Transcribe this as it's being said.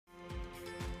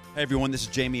Hey everyone, this is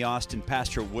Jamie Austin,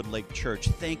 pastor at Woodlake Church.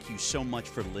 Thank you so much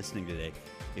for listening today.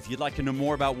 If you'd like to know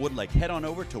more about Woodlake, head on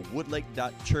over to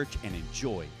woodlake.church and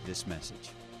enjoy this message.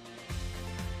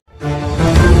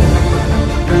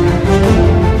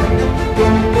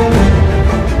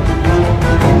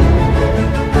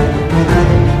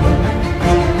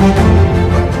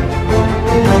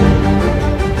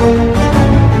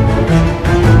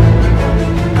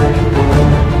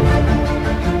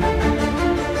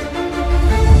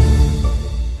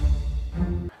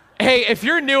 Hey, if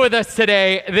you're new with us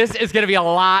today, this is going to be a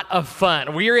lot of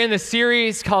fun. We are in the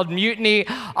series called Mutiny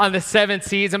on the Seven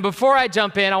Seas. And before I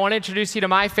jump in, I want to introduce you to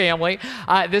my family.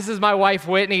 This is my wife,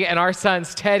 Whitney, and our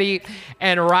sons, Teddy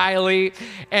and Riley.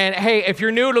 And hey, if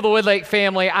you're new to the Woodlake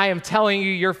family, I am telling you,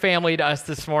 you're family to us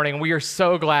this morning. We are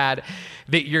so glad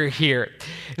that you're here.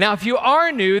 Now, if you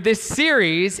are new, this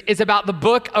series is about the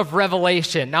book of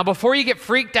Revelation. Now, before you get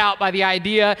freaked out by the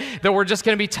idea that we're just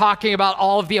going to be talking about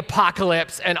all of the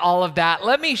apocalypse and all of that,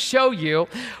 let me show you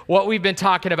what we've been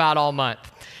talking about all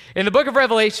month. In the book of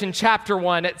Revelation, chapter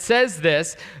 1, it says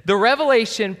this: the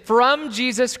revelation from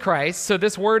Jesus Christ, so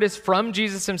this word is from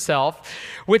Jesus himself,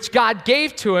 which God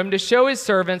gave to him to show his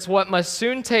servants what must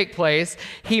soon take place.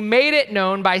 He made it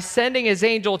known by sending his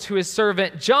angel to his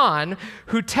servant John,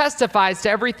 who testifies to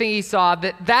everything he saw,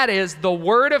 that is the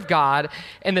word of God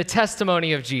and the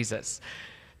testimony of Jesus.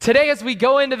 Today, as we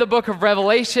go into the book of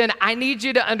Revelation, I need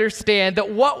you to understand that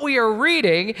what we are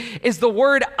reading is the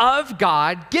word of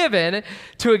God given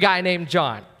to a guy named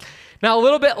John. Now, a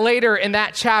little bit later in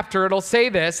that chapter, it'll say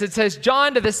this. It says,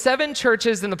 John, to the seven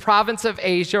churches in the province of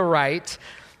Asia, write,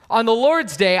 on the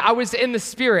Lord's day, I was in the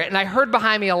Spirit, and I heard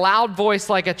behind me a loud voice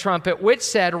like a trumpet, which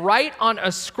said, write on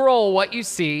a scroll what you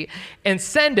see and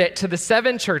send it to the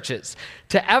seven churches,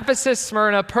 to Ephesus,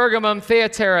 Smyrna, Pergamum,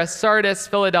 Thyatira, Sardis,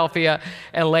 Philadelphia,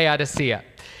 and Laodicea.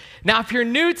 Now, if you're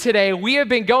new today, we have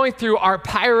been going through our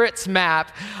pirate's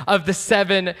map of the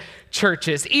seven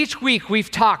churches. Each week, we've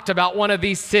talked about one of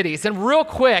these cities. And real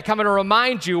quick, I'm going to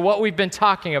remind you what we've been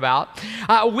talking about.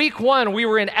 Week 1, we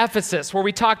were in Ephesus, where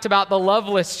we talked about the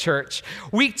loveless church.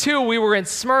 Week 2, we were in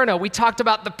Smyrna. We talked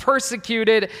about the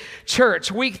persecuted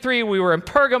church. Week 3, we were in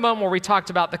Pergamum, where we talked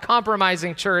about the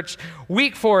compromising church.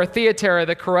 Week 4, Thyatira,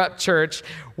 the corrupt church.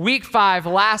 Week 5,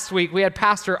 last week, we had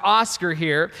Pastor Oscar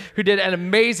here, who did an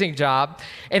amazing job,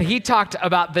 and he talked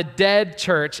about the dead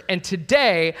church. And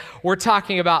today, we're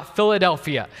talking about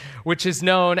Philadelphia, which is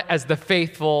known as the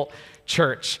faithful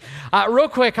church. Real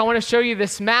quick, I want to show you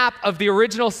this map of the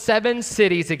original 7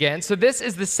 cities again. So this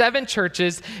is the 7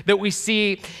 churches that we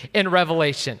see in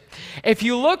Revelation. If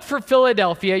you look for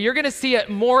Philadelphia, you're going to see it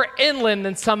more inland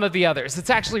than some of the others. It's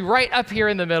actually right up here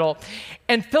in the middle.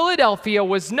 And Philadelphia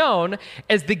was known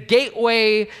as the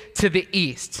gateway to the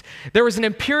east. There was an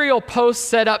imperial post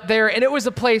set up there, and it was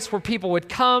a place where people would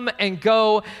come and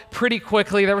go pretty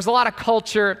quickly. There was a lot of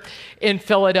culture in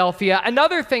Philadelphia.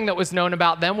 Another thing that was known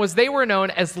about them was they were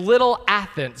known as Little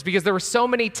Athens because there were so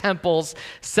many temples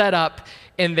set up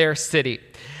in their city.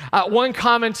 One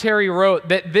commentary wrote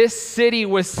that this city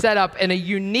was set up in a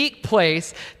unique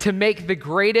place to make the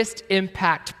greatest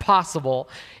impact possible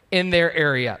in their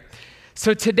area.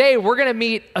 So today we're going to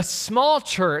meet a small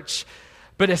church,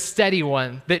 but a steady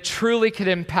one that truly could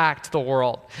impact the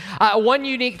world. One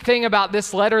unique thing about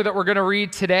this letter that we're going to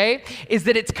read today is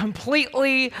that it's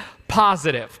completely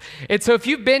positive. And so if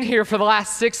you've been here for the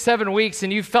last 6-7 weeks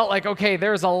and you felt like, okay,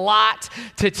 there's a lot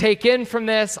to take in from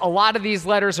this, a lot of these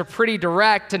letters are pretty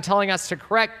direct and telling us to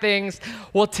correct things,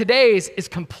 well, today's is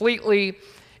completely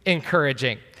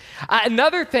encouraging.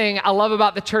 Another thing I love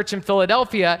about the church in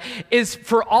Philadelphia is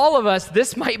for all of us,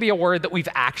 this might be a word that we've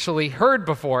actually heard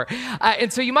before.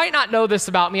 And so you might not know this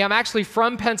about me. I'm actually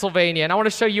from Pennsylvania, and I want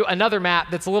to show you another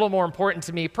map that's a little more important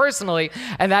to me personally,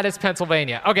 and that is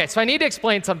Pennsylvania. Okay, so I need to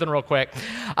explain something real quick.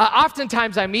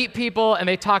 Oftentimes I meet people, and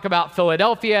they talk about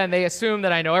Philadelphia, and they assume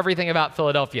that I know everything about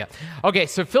Philadelphia. Okay,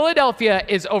 so Philadelphia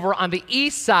is over on the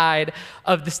east side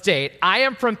of the state. I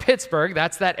am from Pittsburgh.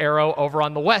 That's that arrow over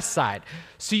on the west side.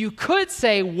 So you could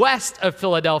say west of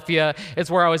Philadelphia is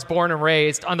where I was born and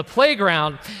raised. On the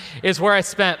playground is where I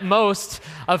spent most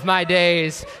of my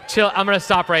days. I'm going to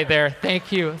stop right there.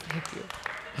 Thank you. Thank you.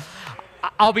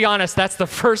 I'll be honest, that's the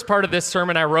first part of this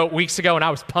sermon I wrote weeks ago, and I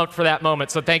was pumped for that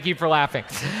moment, so thank you for laughing.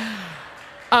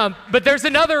 But there's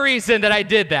another reason that I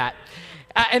did that.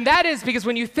 And that is because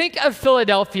when you think of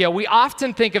Philadelphia, we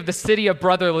often think of the city of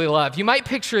brotherly love. You might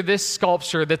picture this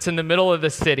sculpture that's in the middle of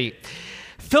the city.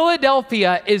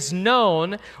 Philadelphia is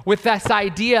known with this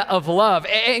idea of love.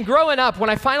 And growing up, when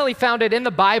I finally found it in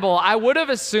the Bible, I would have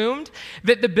assumed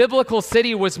that the biblical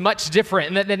city was much different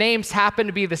and that the names happened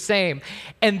to be the same.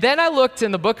 And then I looked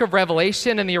in the book of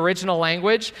Revelation in the original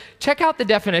language. Check out the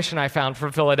definition I found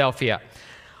for Philadelphia.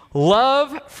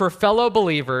 Love for fellow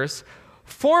believers,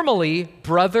 formerly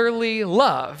brotherly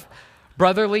love,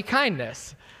 brotherly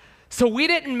kindness. So we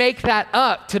didn't make that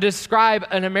up to describe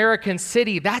an American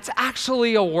city. That's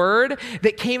actually a word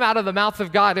that came out of the mouth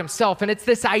of God himself, and it's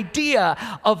this idea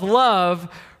of love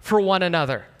for one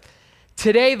another.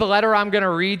 Today, the letter I'm going to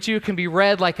read you can be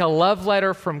read like a love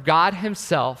letter from God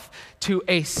himself to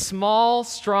a small,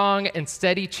 strong, and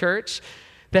steady church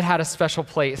that had a special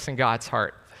place in God's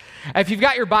heart. If you've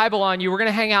got your Bible on you, we're going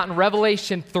to hang out in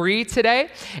Revelation 3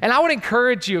 today. And I would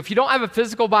encourage you, if you don't have a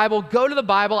physical Bible, go to the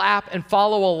Bible app and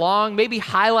follow along. Maybe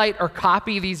highlight or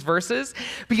copy these verses.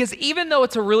 Because even though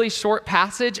it's a really short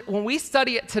passage, when we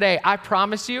study it today, I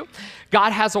promise you,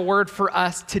 God has a word for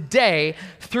us today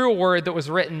through a word that was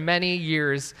written many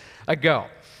years ago.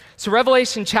 So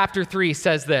Revelation chapter 3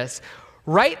 says this: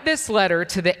 "Write this letter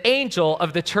to the angel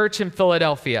of the church in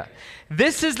Philadelphia.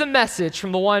 This is the message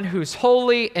from the one who's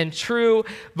holy and true,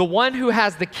 the one who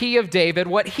has the key of David.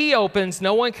 What he opens,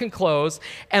 no one can close,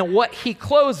 and what he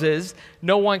closes,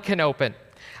 no one can open.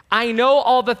 I know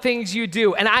all the things you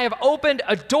do, and I have opened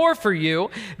a door for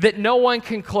you that no one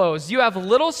can close. You have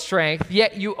little strength,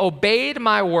 yet you obeyed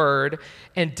my word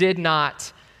and did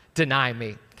not deny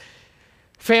me."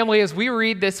 Family, as we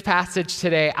read this passage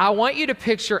today, I want you to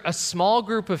picture a small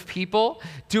group of people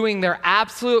doing their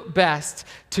absolute best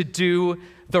to do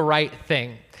the right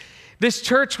thing. This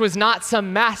church was not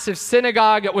some massive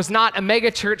synagogue. It was not a mega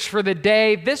church for the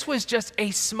day. This was just a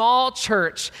small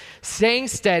church staying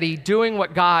steady, doing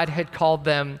what God had called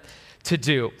them to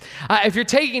do. If you're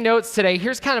taking notes today,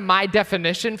 here's kind of my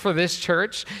definition for this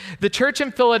church. The church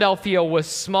in Philadelphia was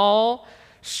small,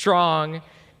 strong,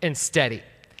 and steady.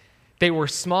 They were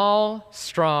small,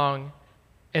 strong,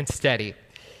 and steady.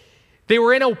 They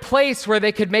were in a place where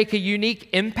they could make a unique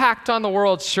impact on the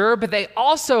world, sure, but they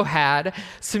also had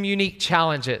some unique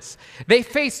challenges. They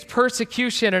faced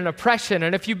persecution and oppression,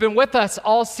 and if you've been with us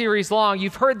all series long,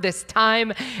 you've heard this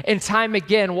time and time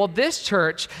again. Well, this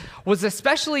church was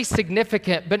especially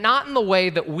significant, but not in the way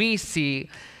that we see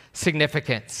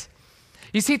significance.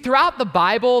 You see, throughout the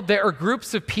Bible, there are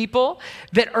groups of people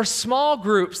that are small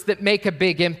groups that make a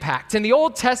big impact. In the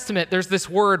Old Testament, there's this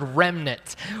word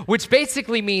remnant, which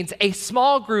basically means a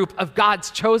small group of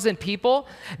God's chosen people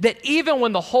that even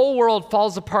when the whole world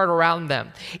falls apart around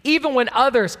them, even when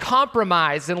others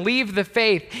compromise and leave the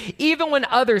faith, even when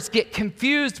others get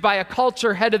confused by a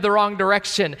culture headed the wrong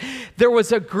direction, there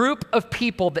was a group of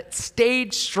people that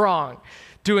stayed strong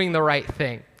doing the right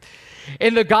thing.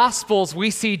 In the Gospels, we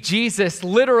see Jesus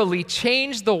literally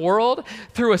change the world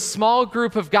through a small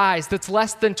group of guys that's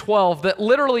less than 12 that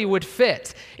literally would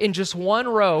fit in just one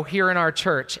row here in our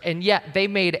church, and yet they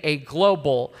made a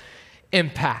global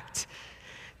impact.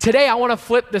 Today, I want to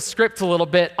flip the script a little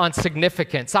bit on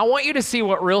significance. I want you to see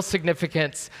what real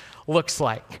significance looks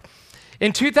like.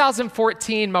 In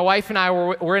 2014, my wife and I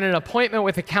were in an appointment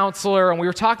with a counselor, and we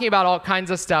were talking about all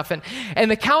kinds of stuff. And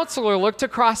the counselor looked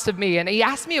across at me, and he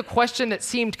asked me a question that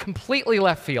seemed completely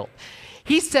left field.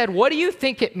 He said, "What do you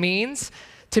think it means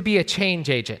to be a change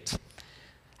agent?"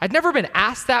 I'd never been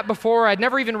asked that before. I'd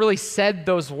never even really said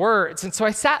those words. And so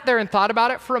I sat there and thought about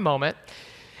it for a moment.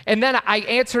 And then I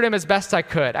answered him as best I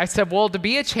could. I said, well, to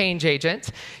be a change agent,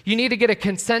 you need to get a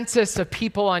consensus of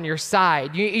people on your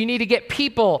side. You need to get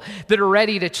people that are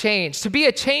ready to change. To be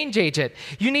a change agent,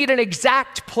 you need an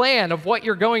exact plan of what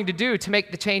you're going to do to make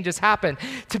the changes happen.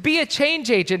 To be a change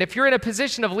agent, if you're in a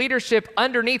position of leadership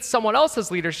underneath someone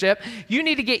else's leadership, you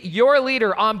need to get your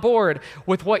leader on board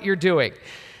with what you're doing.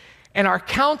 And our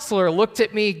counselor looked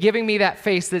at me, giving me that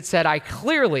face that said I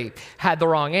clearly had the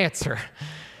wrong answer.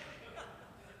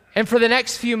 And for the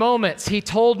next few moments, he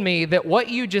told me that what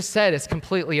you just said is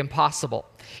completely impossible.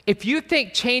 If you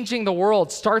think changing the world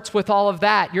starts with all of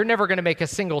that, you're never going to make a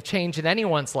single change in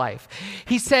anyone's life.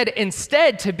 He said,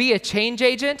 instead, to be a change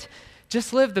agent,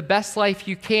 just live the best life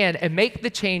you can and make the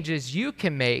changes you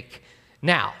can make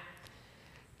now.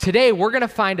 Today, we're going to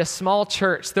find a small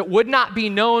church that would not be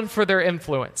known for their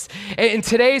influence. In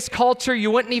today's culture, you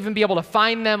wouldn't even be able to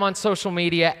find them on social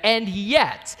media, and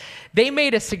yet they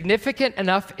made a significant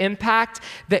enough impact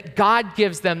that God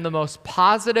gives them the most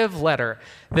positive letter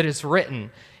that is written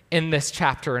in this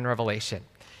chapter in Revelation.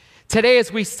 Today,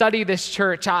 as we study this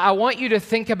church, I want you to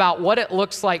think about what it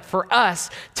looks like for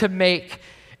us to make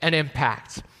an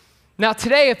impact. Now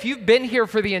today, if you've been here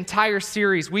for the entire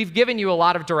series, we've given you a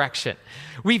lot of direction.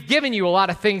 We've given you a lot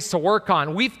of things to work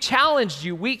on. We've challenged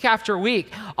you week after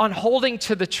week on holding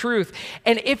to the truth.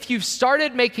 And if you've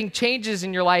started making changes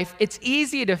in your life, it's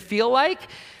easy to feel like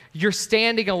you're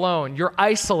standing alone, you're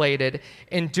isolated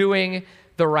in doing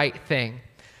the right thing.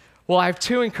 Well, I have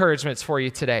two encouragements for you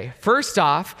today. First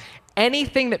off,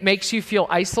 anything that makes you feel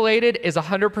isolated is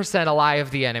 100% a lie of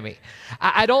the enemy.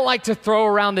 I don't like to throw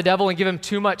around the devil and give him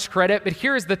too much credit, but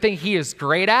here's the thing he is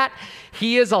great at.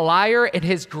 He is a liar, and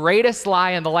his greatest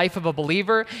lie in the life of a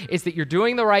believer is that you're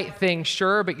doing the right thing,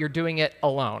 sure, but you're doing it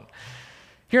alone.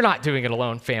 You're not doing it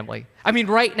alone, family. I mean,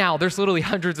 right now, there's literally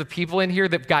hundreds of people in here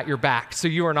that've got your back, so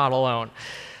you are not alone.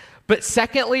 But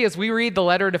secondly, as we read the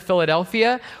letter to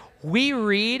Philadelphia, we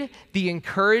read the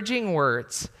encouraging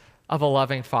words of a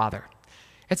loving Father.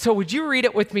 And so would you read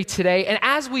it with me today? And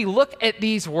as we look at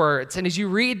these words and as you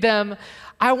read them,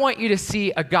 I want you to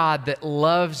see a God that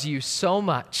loves you so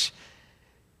much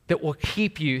that will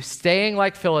keep you staying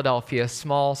like Philadelphia,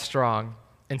 small, strong,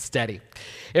 and steady.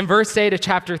 In verse 8 of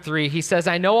chapter 3, he says,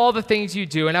 I know all the things you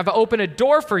do, and I've opened a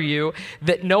door for you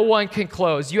that no one can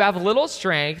close. You have little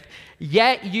strength,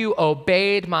 yet you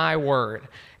obeyed my word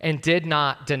and did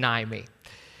not deny me.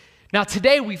 Now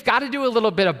today, we've got to do a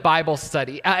little bit of Bible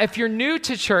study. If you're new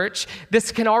to church,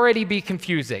 this can already be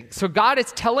confusing. So God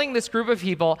is telling this group of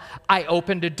people, I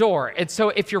opened a door. And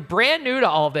so if you're brand new to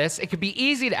all this, it could be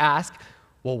easy to ask,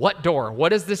 well, what door?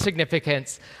 What is the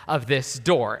significance of this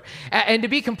door? And to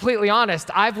be completely honest,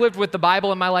 I've lived with the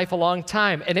Bible in my life a long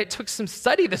time, and it took some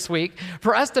study this week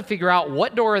for us to figure out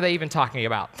what door are they even talking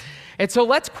about. And so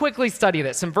let's quickly study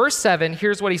this. In verse 7,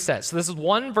 here's what he says. So this is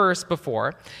one verse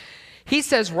before. He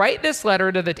says, write this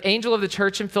letter to the angel of the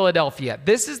church in Philadelphia.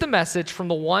 This is the message from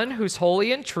the one who's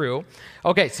holy and true.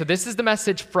 Okay, so this is the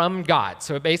message from God.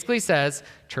 So it basically says,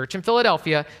 church in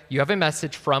Philadelphia, you have a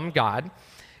message from God.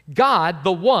 God,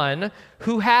 the one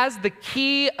who has the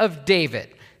key of David.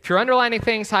 If you're underlining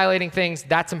things, highlighting things,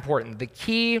 that's important. The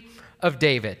key of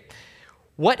David.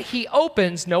 What he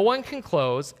opens, no one can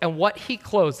close, and what he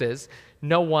closes,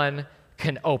 no one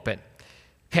can open.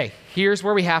 Okay, here's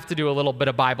where we have to do a little bit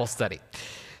of Bible study.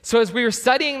 So as we were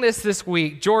studying this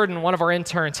week, Jordan, one of our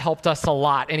interns, helped us a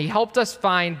lot, and he helped us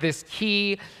find this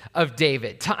key of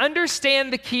David. To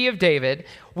understand the key of David,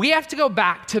 we have to go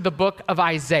back to the book of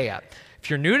Isaiah. If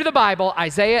you're new to the Bible,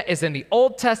 Isaiah is in the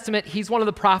Old Testament. He's one of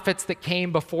the prophets that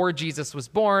came before Jesus was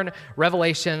born.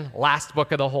 Revelation, last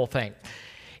book of the whole thing.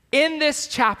 In this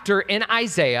chapter in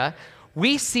Isaiah,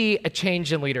 we see a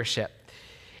change in leadership.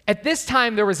 At this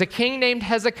time, there was a king named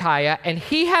Hezekiah, and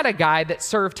he had a guy that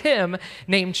served him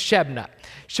named Shebna.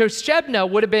 So Shebna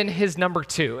would have been his number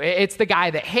two. It's the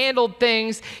guy that handled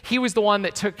things. He was the one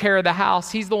that took care of the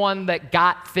house. He's the one that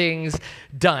got things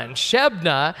done.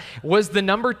 Shebna was the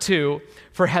number two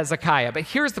for Hezekiah. But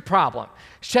here's the problem.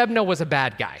 Shebna was a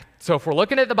bad guy. So if we're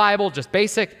looking at the Bible, just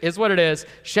basic is what it is.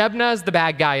 Shebna is the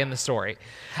bad guy in the story.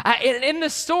 In the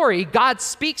story, God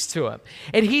speaks to him.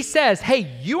 And he says,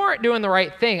 hey, you aren't doing the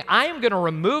right thing. I am going to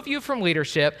remove you from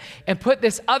leadership and put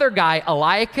this other guy,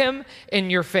 Eliakim, in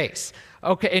your place.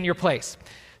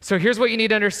 So here's what you need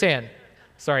to understand.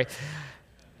 Shebna,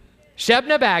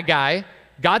 bad guy.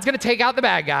 God's going to take out the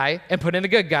bad guy and put in the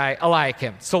good guy,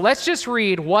 Eliakim. So let's just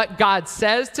read what God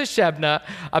says to Shebna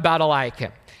about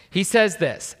Eliakim. He says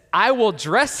this, I will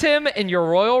dress him in your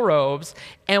royal robes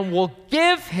and will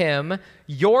give him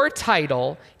your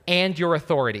title and your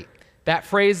authority. That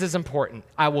phrase is important.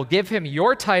 I will give him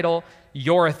your title,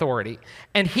 your authority.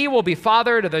 And he will be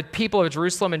father to the people of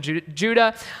Jerusalem and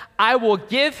Judah. I will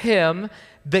give him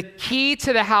the key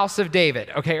to the house of David.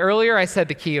 Okay, earlier I said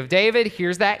the key of David.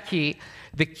 Here's that key.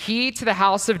 The key to the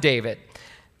house of David.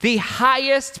 The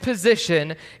highest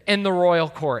position in the royal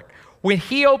court. When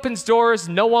he opens doors,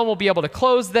 no one will be able to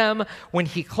close them. When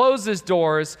he closes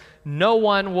doors, no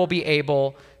one will be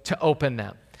able to open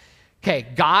them. Okay,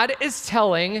 God is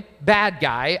telling bad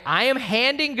guy, I am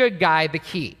handing good guy the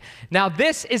key. Now,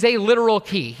 this is a literal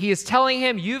key. He is telling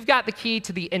him, you've got the key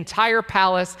to the entire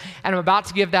palace, and I'm about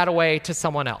to give that away to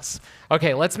someone else.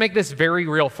 Okay, let's make this very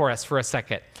real for us for a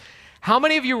second. How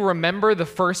many of you remember the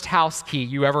first house key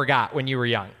you ever got when you were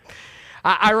young?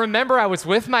 I remember I was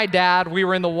with my dad. We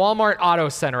were in the Walmart Auto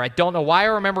Center. I don't know why I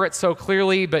remember it so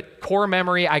clearly, but core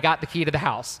memory, I got the key to the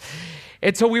house.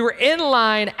 And so we were in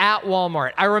line at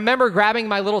Walmart. I remember grabbing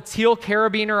my little teal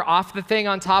carabiner off the thing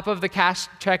on top of the cash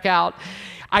checkout.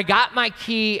 I got my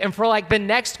key, and for like the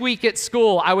next week at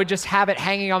school, I would just have it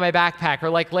hanging on my backpack or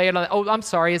like lay it on, oh, I'm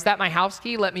sorry, is that my house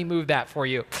key? Let me move that for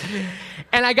you.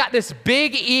 And I got this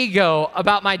big ego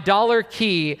about my dollar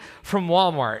key from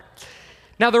Walmart.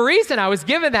 Now, the reason I was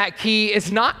given that key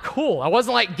is not cool. I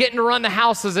wasn't like getting to run the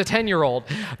house as a 10-year-old.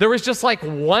 There was just like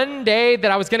one day that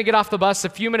I was going to get off the bus a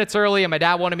few minutes early, and my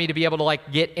dad wanted me to be able to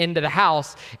like get into the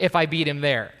house if I beat him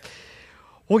there.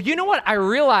 Well, you know what I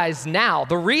realize now?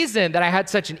 The reason that I had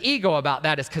such an ego about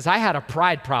that is because I had a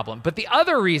pride problem. But the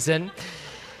other reason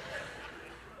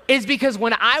is because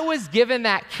when I was given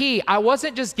that key, I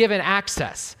wasn't just given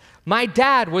access. My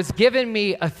dad was giving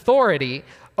me authority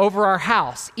over our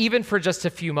house, even for just a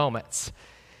few moments.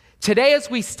 Today, as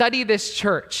we study this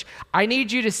church, I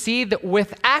need you to see that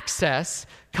with access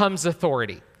comes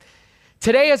authority.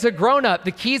 Today, as a grown-up,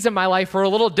 the keys in my life were a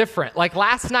little different. Like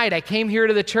last night, I came here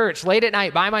to the church late at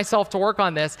night by myself to work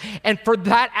on this, and for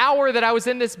that hour that I was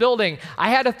in this building,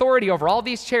 I had authority over all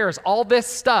these chairs, all this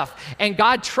stuff, and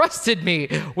God trusted me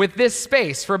with this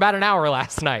space for about an hour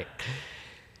last night.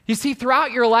 You see,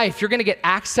 throughout your life, you're going to get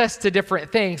access to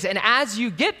different things, and as you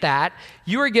get that,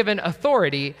 you are given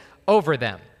authority over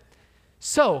them.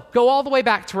 So, go all the way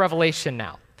back to Revelation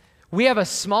now. We have a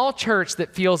small church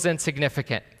that feels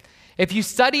insignificant. If you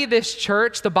study this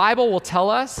church, the Bible will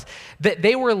tell us that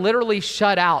they were literally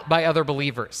shut out by other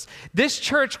believers. This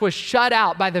church was shut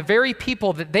out by the very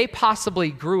people that they possibly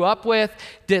grew up with,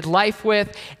 did life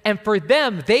with, and for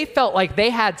them, they felt like they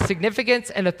had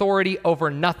significance and authority over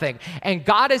nothing. And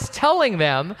God is telling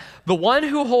them, the one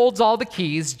who holds all the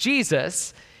keys,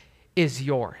 Jesus, is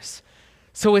yours.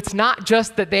 So it's not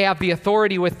just that they have the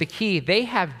authority with the key, they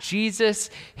have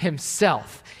Jesus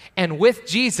himself. And with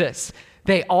Jesus,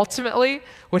 they ultimately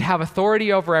would have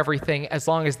authority over everything as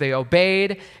long as they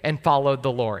obeyed and followed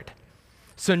the Lord.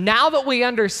 So now that we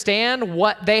understand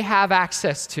what they have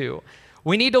access to,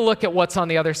 we need to look at what's on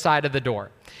the other side of the door.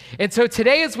 And so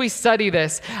today as we study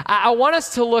this, I want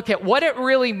us to look at what it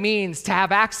really means to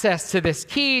have access to this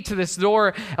key, to this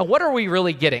door, and what are we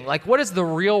really getting? Like, what is the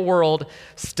real world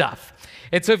stuff?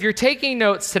 And so if you're taking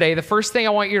notes today, the first thing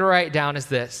I want you to write down is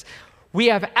this. We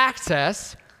have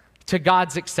access to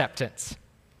God's acceptance.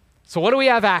 So what do we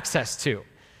have access to?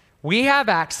 We have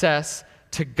access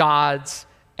to God's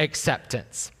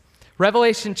acceptance.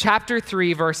 Revelation chapter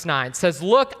 3, verse 9 says,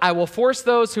 "Look, I will force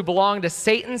those who belong to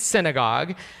Satan's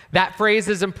synagogue." That phrase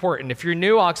is important. If you're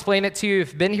new, I'll explain it to you. If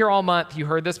you've been here all month, you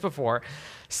heard this before.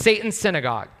 Satan's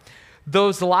synagogue.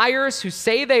 Those liars who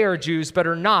say they are Jews but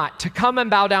are not, to come and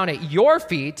bow down at your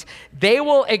feet, they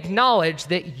will acknowledge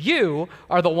that you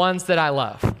are the ones that I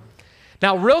love.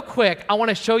 Now, real quick, I want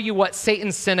to show you what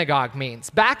Satan's synagogue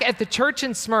means. Back at the church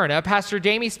in Smyrna, Pastor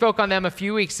Jamie spoke on them a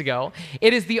few weeks ago.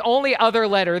 It is the only other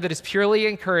letter that is purely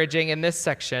encouraging in this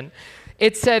section.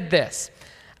 It said this,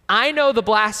 "I know the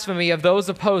blasphemy of those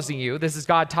opposing you." This is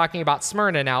God talking about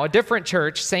Smyrna now, a different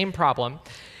church, same problem.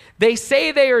 "They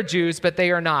say they are Jews, but they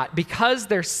are not, because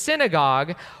their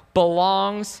synagogue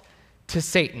belongs to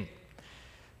Satan."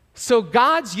 So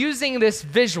God's using this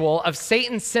visual of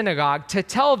Satan's synagogue to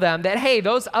tell them that, hey,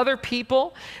 those other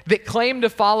people that claim to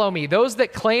follow me, those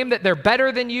that claim that they're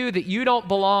better than you, that you don't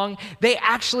belong, they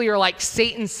actually are like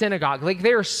Satan's synagogue. Like,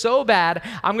 they are so bad,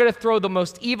 I'm going to throw the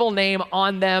most evil name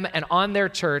on them and on their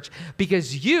church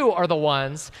because you are the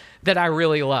ones that I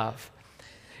really love.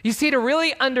 You see, to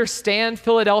really understand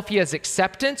Philadelphia's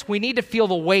acceptance, we need to feel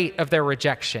the weight of their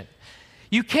rejection.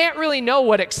 You can't really know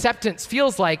what acceptance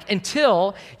feels like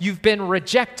until you've been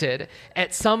rejected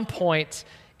at some point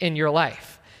in your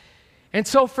life. And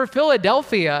so for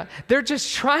Philadelphia, they're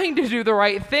just trying to do the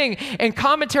right thing. And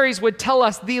commentaries would tell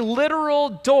us the literal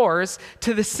doors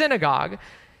to the synagogue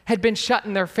had been shut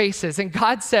in their faces. And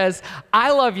God says,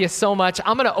 I love you so much,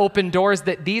 I'm going to open doors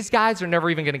that these guys are never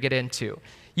even going to get into.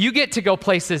 You get to go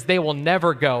places they will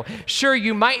never go. Sure,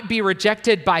 you might be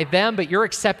rejected by them, but you're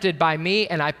accepted by me,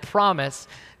 and I promise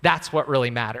that's what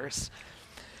really matters.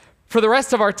 For the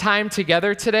rest of our time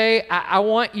together today, I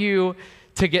want you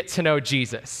to get to know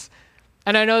Jesus.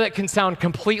 And I know that can sound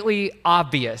completely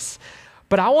obvious,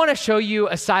 but I want to show you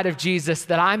a side of Jesus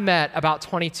that I met about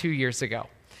 22 years ago.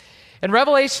 In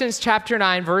Revelations chapter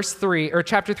 9, verse 3, or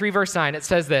chapter 3, verse 9, it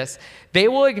says this, "They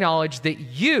will acknowledge that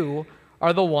you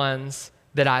are the ones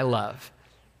that I love."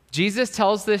 Jesus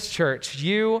tells this church,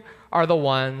 you are the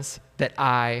ones that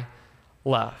I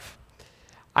love.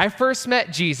 I first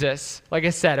met Jesus, like I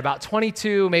said, about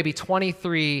 22, maybe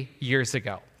 23 years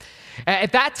ago.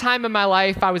 At that time in my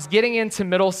life, I was getting into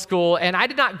middle school, and I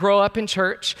did not grow up in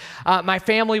church. My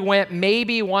family went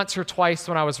maybe once or twice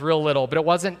when I was real little, but it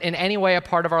wasn't in any way a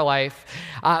part of our life.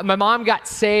 My mom got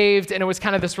saved, and it was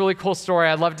kind of this really cool story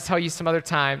I'd love to tell you some other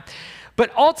time. But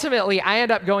ultimately, I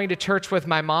ended up going to church with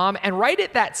my mom, and right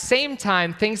at that same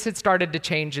time, things had started to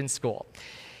change in school.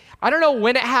 I don't know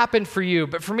when it happened for you,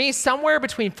 but for me, somewhere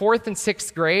between 4th and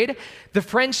 6th grade, the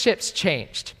friendships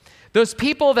changed. Those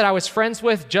people that I was friends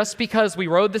with just because we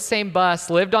rode the same bus,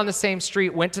 lived on the same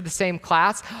street, went to the same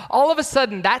class, all of a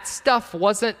sudden that stuff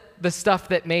wasn't the stuff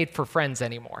that made for friends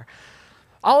anymore.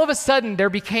 All of a sudden there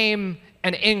became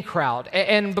an in crowd.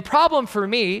 And the problem for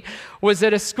me was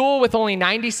at a school with only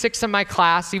 96 in my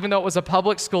class, even though it was a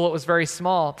public school, it was very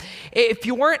small. If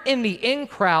you weren't in the in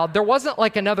crowd, there wasn't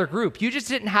like another group. You just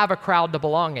didn't have a crowd to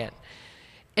belong in.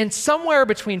 And somewhere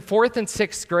between 4th and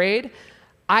 6th grade,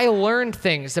 I learned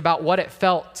things about what it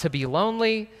felt to be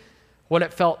lonely, what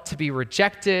it felt to be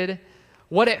rejected,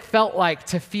 what it felt like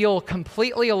to feel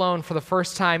completely alone for the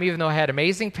first time, even though I had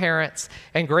amazing parents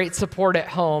and great support at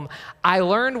home. I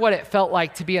learned what it felt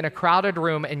like to be in a crowded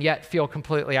room and yet feel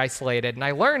completely isolated. And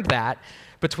I learned that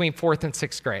between 4th and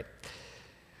 6th grade.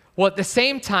 Well, at the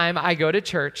same time, I go to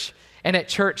church, and at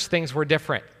church, things were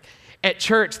different. At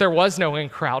church, there was no in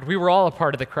crowd. We were all a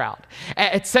part of the crowd.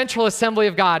 At Central Assembly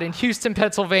of God in Houston,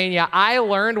 Pennsylvania, I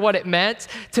learned what it meant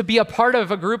to be a part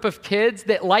of a group of kids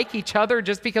that like each other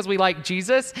just because we like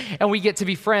Jesus, and we get to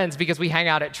be friends because we hang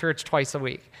out at church twice a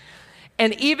week.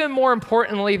 And even more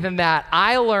importantly than that,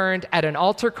 I learned at an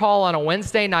altar call on a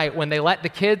Wednesday night when they let the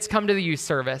kids come to the youth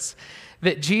service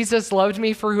that Jesus loved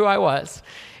me for who I was.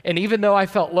 And even though I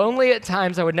felt lonely at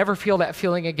times, I would never feel that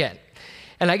feeling again.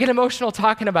 And I get emotional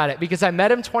talking about it because I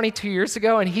met him 22 years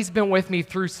ago, and he's been with me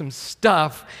through some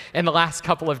stuff in the last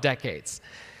couple of decades.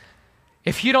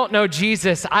 If you don't know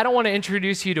Jesus, I don't want to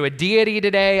introduce you to a deity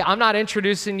today. I'm not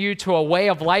introducing you to a way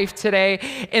of life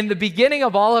today. In the beginning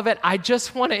of all of it, I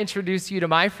just want to introduce you to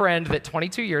my friend that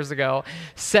 22 years ago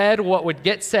said what would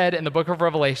get said in the book of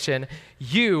Revelation: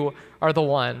 you are the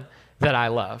one that I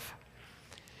love.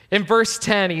 In verse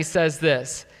 10, he says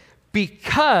this: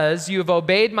 because you have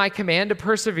obeyed my command to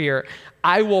persevere,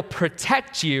 I will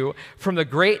protect you from the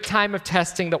great time of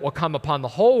testing that will come upon the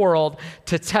whole world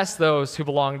to test those who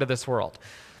belong to this world.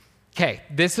 Okay,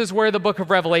 this is where the book of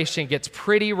Revelation gets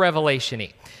pretty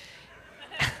revelation-y.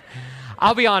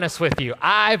 I'll be honest with you.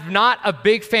 I'm not a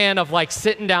big fan of like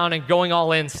sitting down and going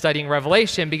all in studying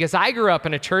Revelation because I grew up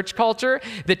in a church culture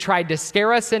that tried to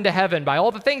scare us into heaven by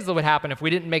all the things that would happen if we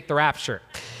didn't make the rapture.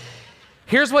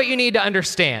 Here's what you need to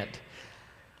understand.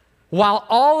 While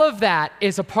all of that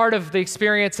is a part of the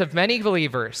experience of many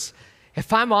believers,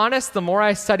 if I'm honest, the more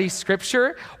I study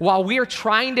Scripture, while we are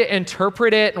trying to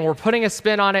interpret it and we're putting a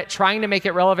spin on it, trying to make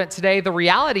it relevant today, the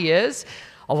reality is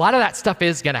a lot of that stuff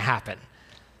is going to happen.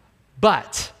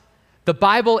 But the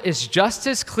Bible is just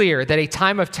as clear that a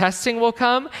time of testing will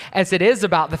come as it is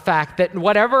about the fact that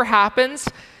whatever happens,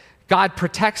 God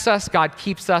protects us, God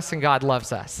keeps us, and God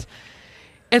loves us.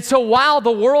 And so while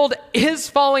the world is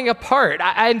falling apart,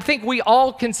 I think we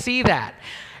all can see that.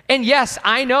 And yes,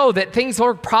 I know that things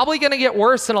are probably going to get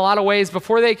worse in a lot of ways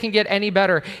before they can get any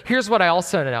better. Here's what I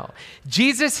also know.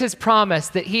 Jesus has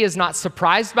promised that he is not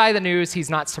surprised by the news. He's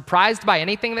not surprised by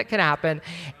anything that can happen.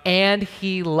 And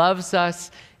he loves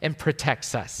us and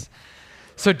protects us.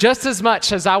 So just as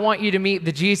much as I want you to meet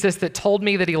the Jesus that told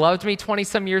me that he loved me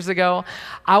 20-some years ago,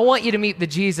 I want you to meet the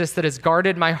Jesus that has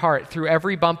guarded my heart through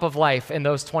every bump of life in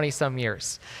those 20-some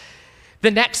years. The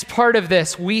next part of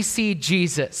this, we see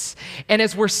Jesus. And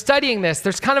as we're studying this,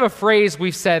 there's kind of a phrase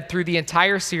we've said through the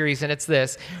entire series, and it's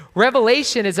this: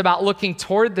 Revelation is about looking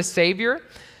toward the Savior,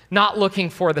 not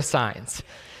looking for the signs.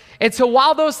 And so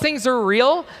while those things are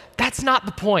real, that's not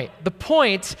the point. The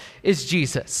point is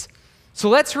Jesus. So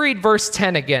let's read verse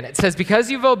 10 again. It says, because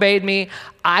you've obeyed me,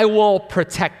 I will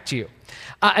protect you.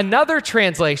 Another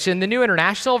translation, the New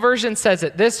International Version, says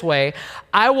it this way: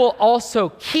 I will also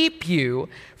keep you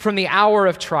from the hour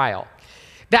of trial.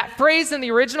 That phrase in the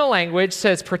original language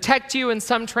says protect you in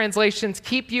some translations,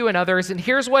 keep you in others, and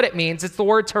here's what it means. It's the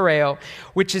word tereo,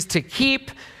 which is to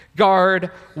keep, guard,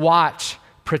 watch,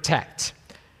 protect.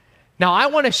 Now, I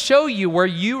want to show you where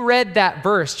you read that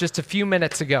verse just a few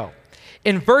minutes ago.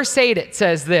 In verse 8, it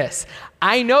says this: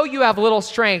 I know you have little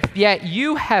strength, yet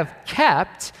you have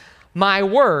kept my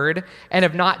word and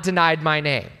have not denied my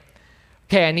name.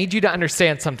 Okay, I need you to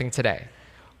understand something today.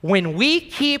 When we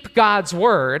keep God's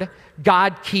word,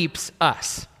 God keeps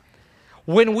us.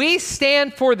 When we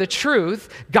stand for the truth,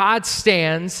 God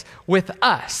stands with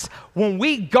us. When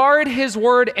we guard his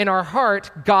word in our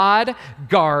heart, God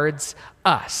guards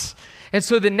us. And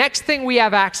so the next thing we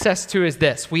have access to is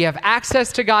this: we have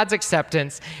access to God's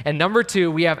acceptance, and number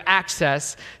two, we have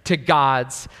access to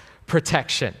God's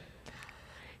protection.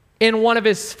 In one of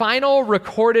his final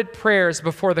recorded prayers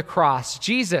before the cross,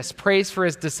 Jesus prays for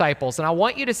his disciples, and I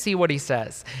want you to see what he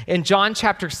says. In John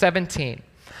chapter 17,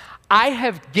 I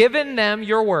have given them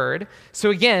your word.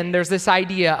 So again, there's this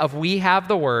idea of we have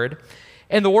the word,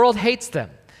 and the world hates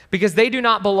them because they do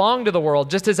not belong to the world,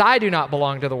 just as I do not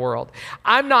belong to the world.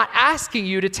 I'm not asking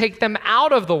you to take them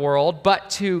out of the world, but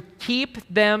to keep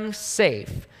them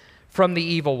safe from the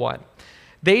evil one.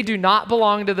 They do not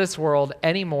belong to this world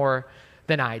any more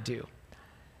than I do.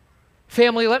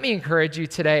 Family, let me encourage you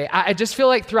today. I just feel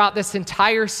like throughout this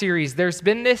entire series, there's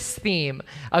been this theme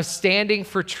of standing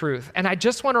for truth. And I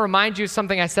just want to remind you of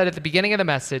something I said at the beginning of the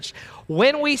message.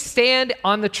 When we stand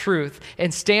on the truth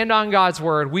and stand on God's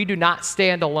word, we do not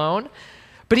stand alone.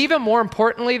 But even more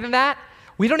importantly than that,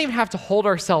 we don't even have to hold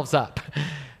ourselves up.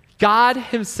 God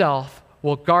himself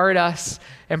will guard us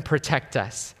and protect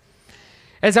us.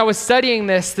 As I was studying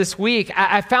this week,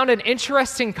 I found an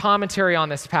interesting commentary on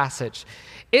this passage.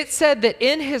 It said that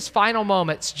in his final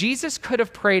moments, Jesus could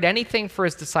have prayed anything for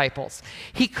his disciples.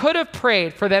 He could have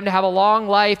prayed for them to have a long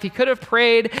life. He could have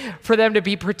prayed for them to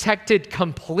be protected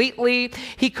completely.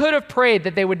 He could have prayed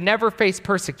that they would never face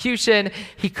persecution.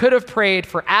 He could have prayed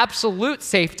for absolute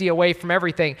safety away from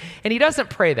everything. And he doesn't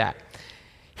pray that.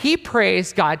 He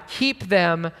prays, God, keep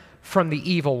them from the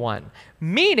evil one,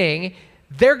 meaning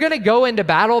they're going to go into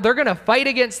battle. They're going to fight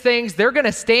against things. They're going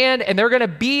to stand and they're going to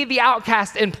be the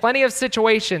outcast in plenty of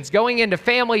situations, going into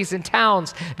families and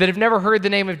towns that have never heard the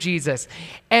name of Jesus.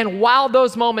 And while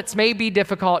those moments may be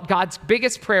difficult, God's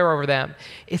biggest prayer over them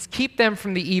is keep them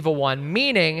from the evil one,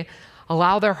 meaning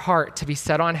allow their heart to be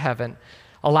set on heaven.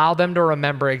 Allow them to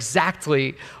remember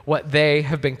exactly what they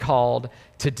have been called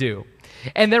to do.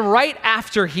 And then right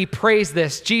after he prays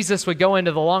this, Jesus would go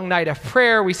into the long night of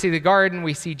prayer. We see the garden.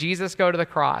 We see Jesus go to the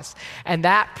cross. And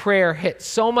that prayer hit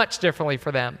so much differently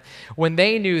for them when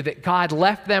they knew that God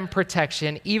left them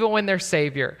protection even when their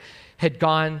Savior had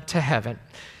gone to heaven.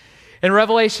 In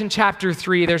Revelation chapter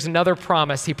 3, there's another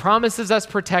promise. He promises us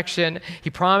protection. He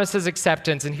promises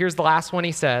acceptance. And here's the last one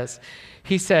he says.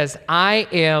 He says, I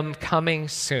am coming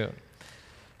soon.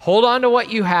 Hold on to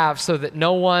what you have so that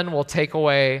no one will take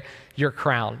away your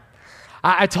crown.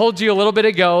 I told you a little bit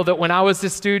ago that when I was a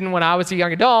student, when I was a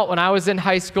young adult, when I was in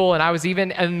high school, and I was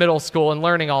even in middle school and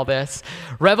learning all this,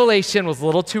 Revelation was a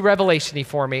little too revelation-y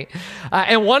for me.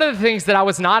 And one of the things that I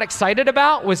was not excited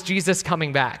about was Jesus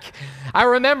coming back. I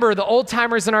remember the old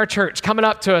timers in our church coming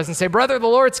up to us and say, brother, the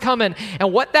Lord's coming.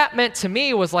 And what that meant to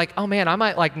me was like, oh man, I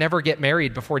might never get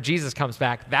married before Jesus comes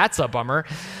back. That's a bummer.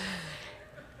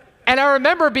 And I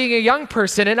remember being a young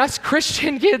person, and us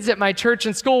Christian kids at my church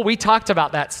and school, we talked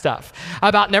about that stuff,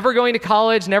 about never going to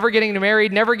college, never getting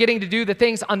married, never getting to do the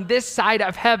things on this side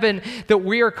of heaven that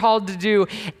we are called to do.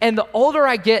 And the older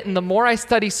I get and the more I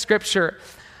study Scripture,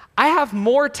 I have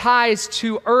more ties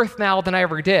to earth now than I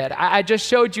ever did. I just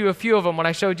showed you a few of them when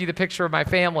I showed you the picture of my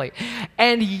family.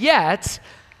 And yet,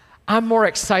 I'm more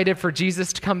excited for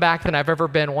Jesus to come back than I've ever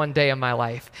been one day in my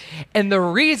life. And the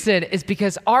reason is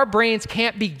because our brains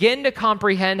can't begin to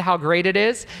comprehend how great it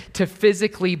is to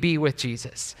physically be with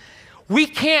Jesus. We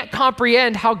can't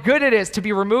comprehend how good it is to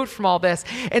be removed from all this.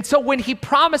 And so when he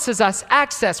promises us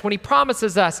access, when he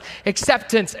promises us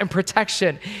acceptance and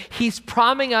protection, he's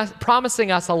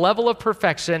promising us a level of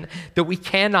perfection that we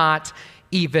cannot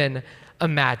even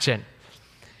imagine.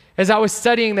 As I was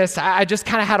studying this, I just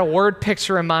kind of had a word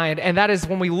picture in mind, and that is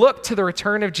when we look to the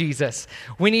return of Jesus,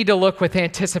 we need to look with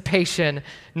anticipation,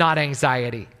 not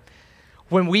anxiety.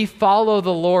 When we follow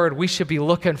the Lord, we should be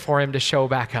looking for him to show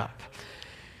back up.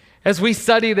 As we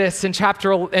study this in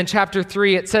chapter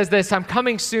 3, it says this, I'm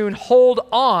coming soon, hold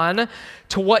on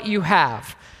to what you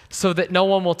have, so that no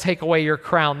one will take away your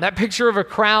crown. That picture of a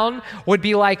crown would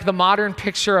be like the modern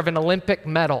picture of an Olympic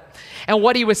medal. And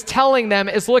what he was telling them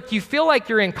is, look, you feel like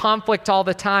you're in conflict all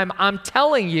the time. I'm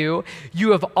telling you,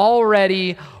 you have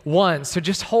already won. So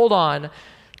just hold on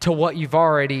to what you've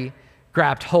already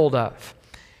grabbed hold of.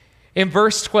 In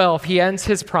verse 12, he ends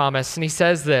his promise and he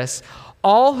says this,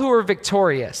 all who are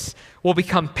victorious will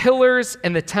become pillars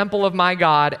in the temple of my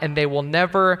God, and they will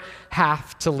never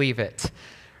have to leave it.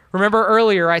 Remember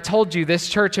earlier, I told you this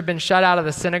church had been shut out of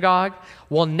the synagogue.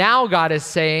 Well, now God is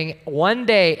saying one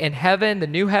day in heaven, the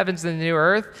new heavens and the new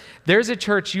earth, there's a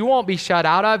church you won't be shut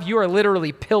out of. You are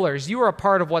literally pillars. You are a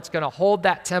part of what's going to hold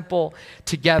that temple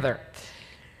together.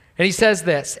 And he says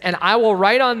this, and I will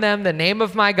write on them the name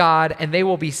of my God, and they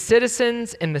will be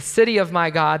citizens in the city of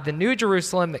my God, the new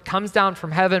Jerusalem that comes down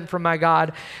from heaven from my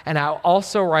God, and I'll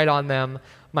also write on them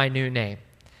my new name.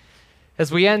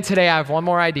 As we end today, I have one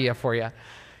more idea for you.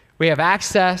 We have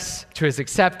access to his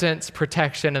acceptance,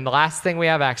 protection, and the last thing we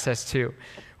have access to,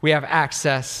 we have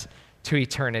access to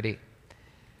eternity.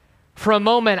 For a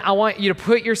moment, I want you to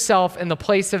put yourself in the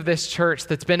place of this church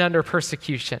that's been under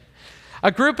persecution.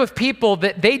 a group of people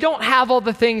that they don't have all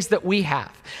the things that we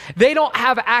have. They don't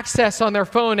have access on their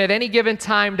phone at any given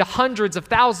time to hundreds of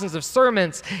thousands of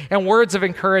sermons and words of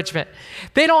encouragement.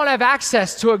 They don't have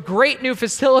access to a great new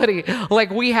facility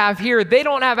like we have here. They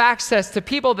don't have access to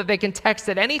people that they can text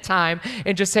at any time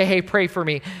and just say, hey, pray for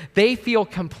me. They feel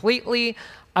completely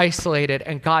isolated,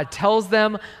 and God tells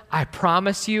them, I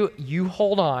promise you, you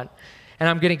hold on, and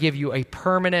I'm going to give you a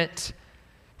permanent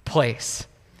place.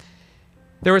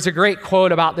 There was a great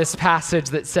quote about this passage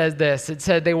that said this. It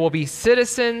said, they will be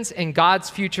citizens in God's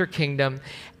future kingdom.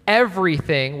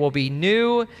 Everything will be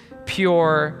new,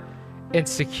 pure, and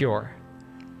secure.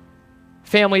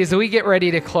 Family, as we get ready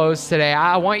to close today,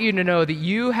 I want you to know that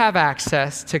you have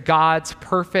access to God's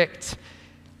perfect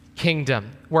kingdom,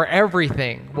 where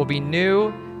everything will be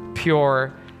new,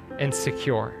 pure, and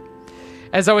secure.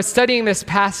 As I was studying this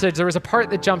passage, there was a part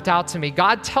that jumped out to me.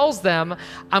 God tells them,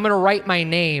 I'm going to write my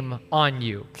name on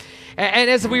you. And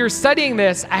as we were studying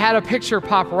this, I had a picture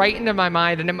pop right into my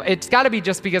mind, and it's got to be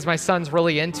just because my son's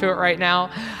really into it right now.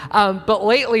 But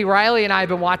lately, Riley and I have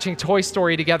been watching Toy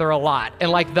Story together a lot, and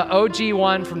like the OG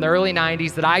one from the early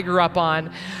 90s that I grew up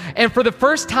on. And for the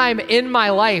first time in my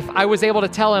life, I was able to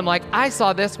tell him, like, I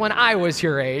saw this when I was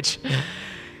your age.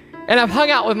 And I've hung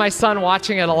out with my son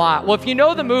watching it a lot. Well, if you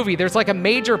know the movie, there's like a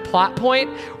major plot point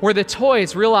where the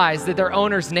toys realize that their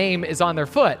owner's name is on their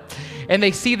foot. And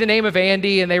they see the name of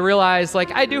Andy and they realize,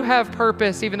 like, I do have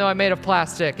purpose even though I'm made of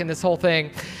plastic, and this whole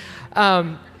thing.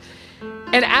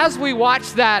 And as we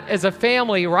watched that as a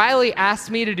family, Riley asked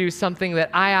me to do something that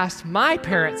I asked my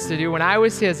parents to do when I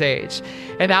was his age.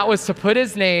 And that was to put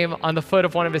his name on the foot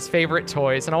of one of his favorite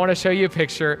toys. And I want to show you a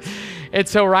picture. And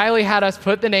so Riley had us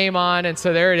put the name on. And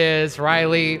so there it is,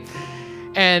 Riley.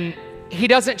 And he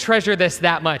doesn't treasure this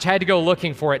that much. I had to go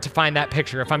looking for it to find that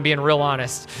picture, if I'm being real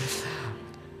honest.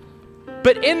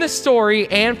 But in the story,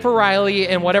 and for Riley,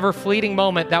 in whatever fleeting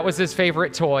moment that was his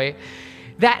favorite toy,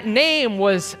 that name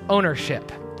was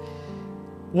ownership.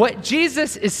 What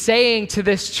Jesus is saying to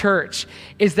this church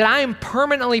is that I am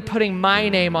permanently putting my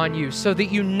name on you so that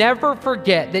you never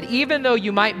forget that even though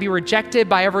you might be rejected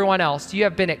by everyone else, you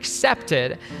have been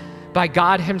accepted by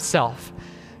God himself,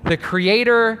 the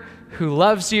creator who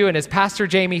loves you. And as Pastor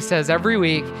Jamie says every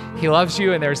week, he loves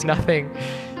you and there's nothing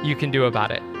you can do about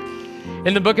it.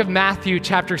 In the book of Matthew,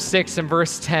 chapter 6 and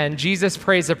verse 10, Jesus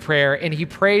prays a prayer, and he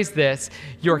prays this: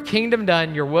 your kingdom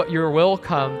done, your will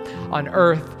come on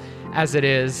earth as it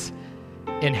is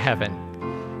in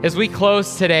heaven. As we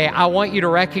close today, I want you to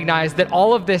recognize that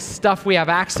all of this stuff we have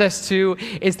access to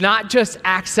is not just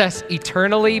access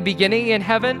eternally beginning in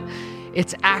heaven,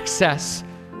 it's access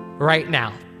right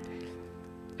now.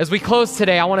 As we close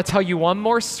today, I want to tell you one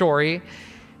more story,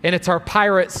 and it's our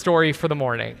pirate story for the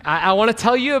morning. I want to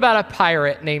tell you about a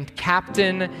pirate named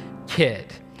Captain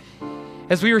Kidd.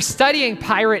 As we were studying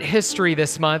pirate history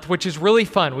this month, which is really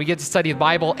fun, we get to study the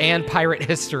Bible and pirate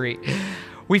history,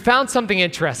 we found something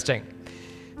interesting.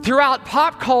 Throughout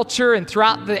pop culture and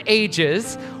throughout the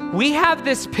ages, we have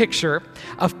this picture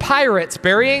of pirates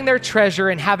burying their treasure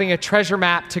and having a treasure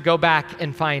map to go back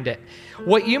and find it.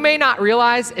 What you may not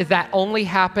realize is that only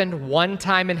happened one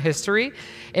time in history,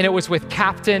 and it was with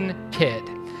Captain Kidd.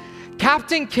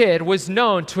 Captain Kidd was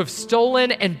known to have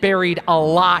stolen and buried a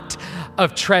lot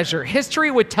of treasure. History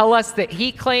would tell us that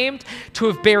he claimed to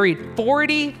have buried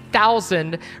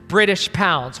 40,000 British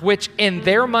pounds, which in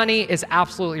their money is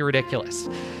absolutely ridiculous.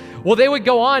 Well, they would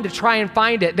go on to try and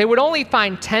find it. They would only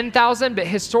find 10,000, but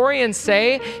historians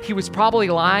say he was probably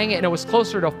lying, and it was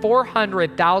closer to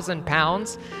 400,000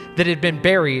 pounds that had been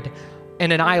buried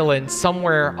in an island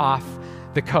somewhere off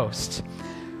the coast.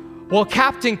 Well,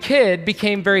 Captain Kidd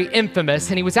became very infamous,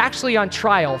 and he was actually on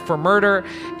trial for murder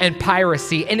and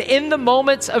piracy. And in the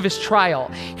moments of his trial,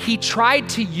 he tried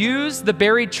to use the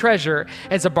buried treasure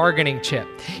as a bargaining chip.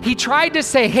 He tried to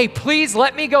say, hey, please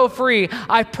let me go free.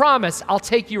 I promise I'll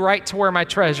take you right to where my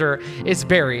treasure is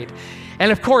buried.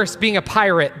 And of course, being a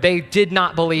pirate, they did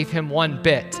not believe him one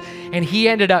bit. And he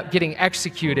ended up getting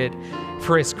executed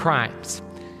for his crimes.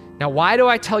 Now, why do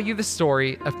I tell you the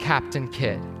story of Captain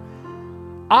Kidd?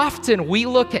 Often we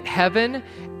look at heaven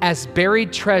as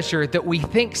buried treasure that we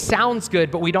think sounds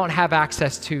good, but we don't have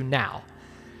access to now.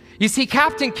 You see,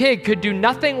 Captain Kidd could do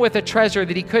nothing with a treasure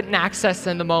that he couldn't access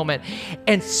in the moment.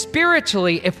 And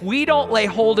spiritually, if we don't lay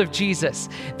hold of Jesus,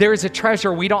 there is a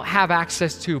treasure we don't have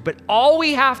access to. But all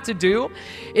we have to do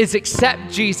is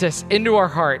accept Jesus into our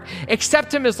heart,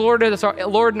 accept him as Lord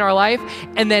in our life,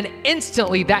 and then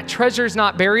instantly that treasure is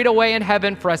not buried away in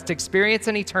heaven for us to experience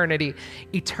in eternity.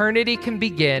 Eternity can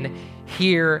begin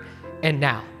here and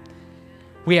now.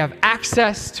 We have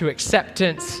access to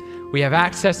acceptance. We have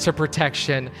access to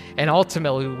protection, and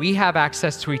ultimately, we have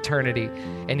access to eternity,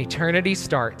 and eternity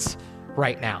starts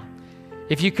right now.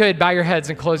 If you could, bow your heads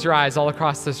and close your eyes all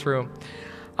across this room.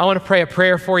 I want to pray a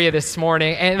prayer for you this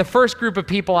morning, and the first group of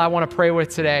people I want to pray with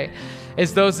today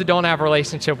is those that don't have a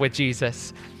relationship with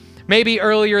Jesus. Maybe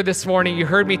earlier this morning, you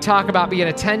heard me talk about being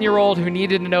a 10-year-old who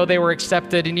needed to know they were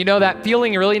accepted, and you know that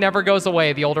feeling really never goes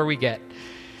away the older we get.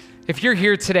 If you're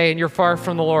here today and you're far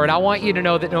from the Lord, I want you to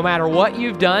know that no matter what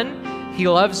you've done, He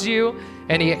loves you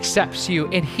and He accepts you,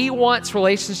 and He wants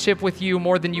relationship with you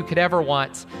more than you could ever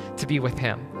want to be with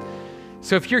Him.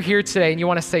 So if you're here today and you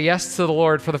want to say yes to the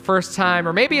Lord for the first time,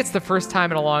 or maybe it's the first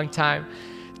time in a long time,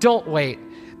 don't wait.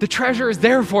 The treasure is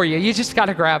there for you. You just got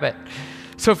to grab it.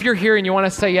 So if you're here and you want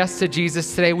to say yes to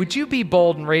Jesus today, would you be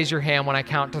bold and raise your hand when I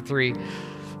count to 3?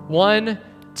 1,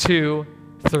 2,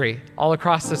 3. All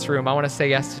across this room, I want to say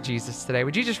yes to Jesus today.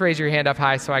 Would you just raise your hand up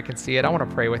high so I can see it? I want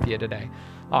to pray with you today.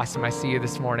 Awesome. I see you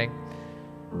this morning.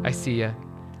 I see you.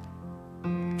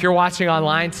 If you're watching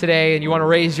online today and you want to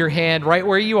raise your hand right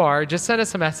where you are, just send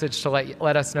us a message to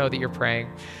let us know that you're praying.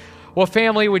 Well,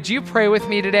 family, would you pray with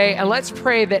me today? And let's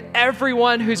pray that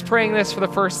everyone who's praying this for the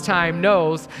first time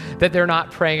knows that they're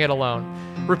not praying it alone.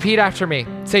 Repeat after me.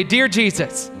 Say, "Dear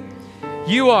Jesus,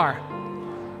 you are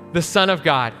the Son of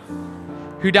God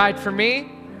who died for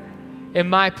me in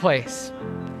my place.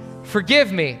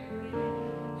 Forgive me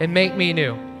and make me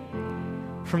new.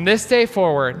 From this day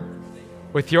forward,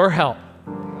 with your help,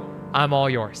 I'm all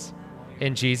yours.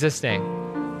 In Jesus' name,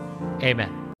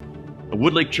 amen." At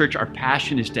Woodlake Church, our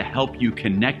passion is to help you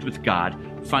connect with God,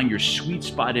 find your sweet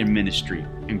spot in ministry,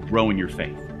 and grow in your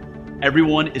faith.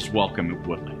 Everyone is welcome at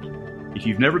Woodlake. If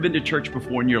you've never been to church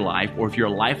before in your life, or if you're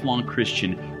a lifelong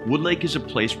Christian, Woodlake is a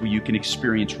place where you can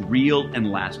experience real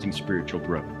and lasting spiritual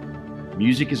growth.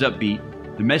 Music is upbeat.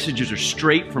 The messages are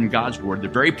straight from God's Word. They're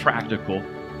very practical.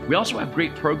 We also have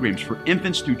great programs for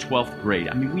infants through 12th grade.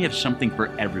 I mean, we have something for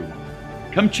everyone.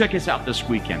 Come check us out this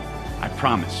weekend. I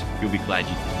promise you'll be glad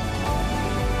you did.